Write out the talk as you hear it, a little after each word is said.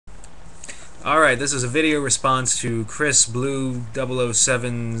Alright, this is a video response to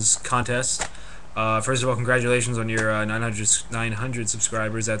CHRISBLU007's contest. First of all, congratulations on your 900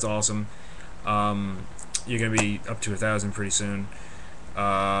 subscribers. That's awesome. You're going to be up to 1,000 pretty soon.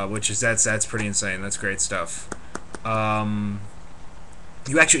 That's pretty insane. That's great stuff. You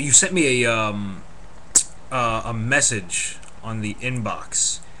sent me a message on the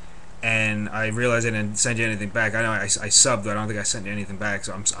inbox, and I realized I didn't send you anything back. I know I subbed, but I don't think I sent you anything back,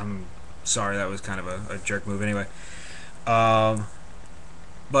 so I'm sorry. That was kind of a jerk move anyway. But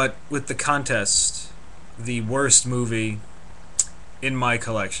with the contest, the worst movie in my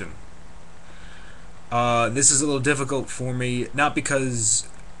collection. This is a little difficult for me, not because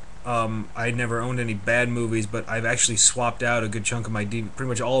I never owned any bad movies, but I've actually swapped out a good chunk of pretty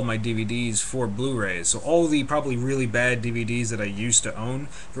much all of my DVDs for Blu-rays. So all the probably really bad DVDs that I used to own,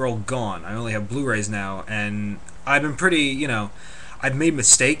 they're all gone. I only have Blu-rays now, and I've been pretty, I've made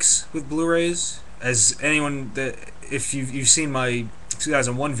mistakes with Blu-rays. As anyone that, if you've seen my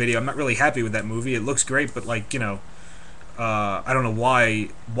 2001 video, I'm not really happy with that movie. It looks great, but I don't know why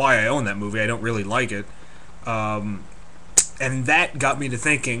I own that movie. I don't really like it. And that got me to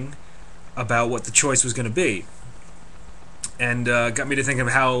thinking about what the choice was going to be, and got me to thinking of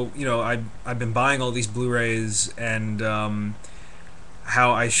how I've been buying all these Blu-rays, and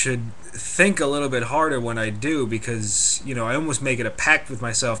how I should think a little bit harder when I do, because I almost make it a pact with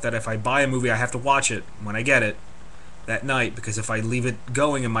myself that if I buy a movie, I have to watch it when I get it that night, because if I leave it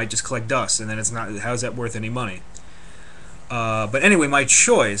going, it might just collect dust, and then it's not. How's that worth any money? But anyway, my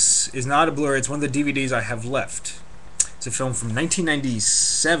choice is not a Blu-ray. It's one of the DVDs I have left. It's a film from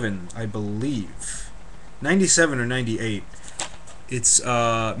 1997, I believe. 97 or 98. It's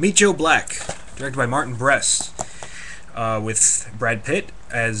Meet Joe Black, directed by Martin Brest, with Brad Pitt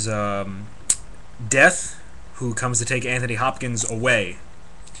as Death, who comes to take Anthony Hopkins away.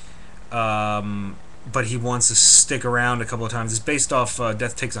 But he wants to stick around a couple of times. It's based off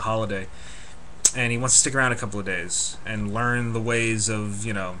Death Takes a Holiday. And he wants to stick around a couple of days and learn the ways of,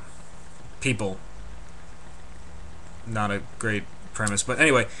 people. Not a great premise, but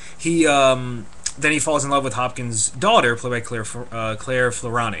anyway, he then he falls in love with Hopkins' daughter, played by Claire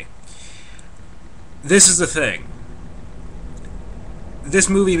Florani. This is the thing. This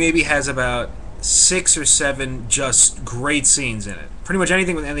movie maybe has about 6 or 7 just great scenes in it. Pretty much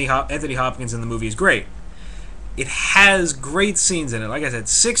anything with Anthony Hopkins in the movie is great. It has great scenes in it. Like I said,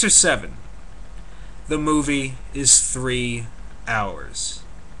 6 or 7. The movie is 3 hours.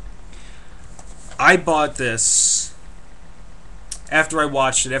 I bought this after I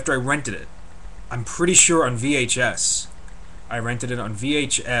watched it, after I rented it. I'm pretty sure on VHS. I rented it on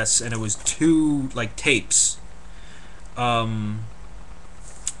VHS, and it was 2 tapes.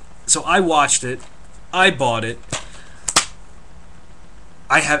 So I watched it. I bought it.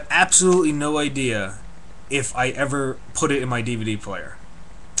 I have absolutely no idea if I ever put it in my DVD player.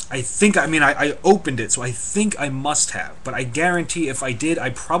 I opened it, so I think I must have. But I guarantee if I did, I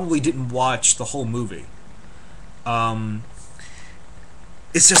probably didn't watch the whole movie.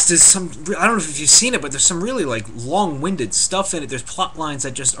 It's just, I don't know if you've seen it, but there's some really, long-winded stuff in it. There's plot lines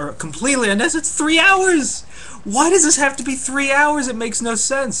that just are completely unnecessary. It's 3 hours! Why does this have to be 3 hours? It makes no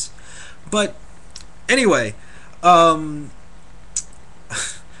sense. But, anyway, the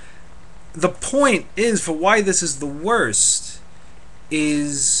point is, for why this is the worst,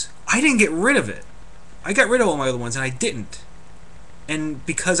 is I didn't get rid of it. I got rid of all my other ones, and I didn't. And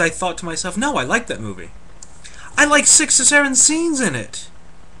because I thought to myself, no, I like that movie. I like 6 or 7 scenes in it.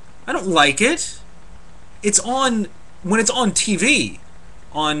 I don't like it. It's on, when it's on TV,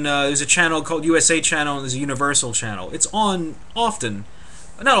 on, there's a channel called USA Channel, and there's a Universal Channel. It's on often.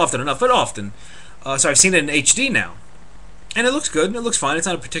 Not often enough, but often. So I've seen it in HD now. And it looks good, it looks fine. It's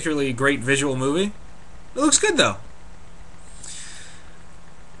not a particularly great visual movie. It looks good, though.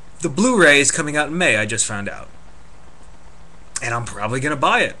 The Blu-ray is coming out in May, I just found out. And I'm probably going to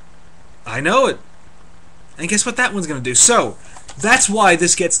buy it. I know it. And guess what that one's going to do? So, that's why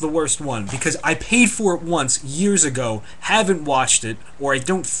this gets the worst one. Because I paid for it once, years ago, haven't watched it, or I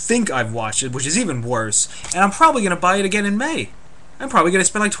don't think I've watched it, which is even worse. And I'm probably going to buy it again in May. I'm probably going to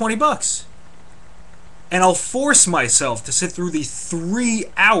spend like 20 bucks. And I'll force myself to sit through the 3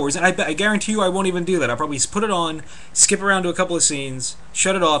 hours, and I guarantee you I won't even do that. I'll probably just put it on, skip around to a couple of scenes,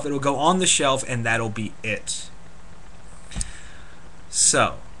 shut it off, it'll go on the shelf, and that'll be it.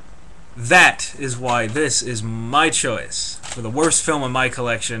 So, that is why this is my choice for the worst film in my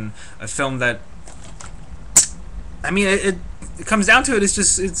collection. A film that, it comes down to it,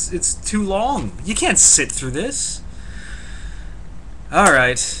 it's too long. You can't sit through this.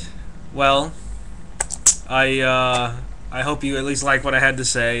 Alright, well, I I hope you at least like what I had to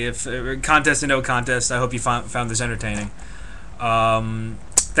say. If contest or no contest, I hope you found this entertaining.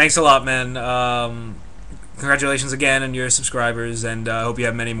 Thanks a lot, man. Congratulations again on your subscribers, and I hope you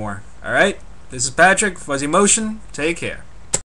have many more. All right, this is Patrick, Fuzzy Motion. Take care.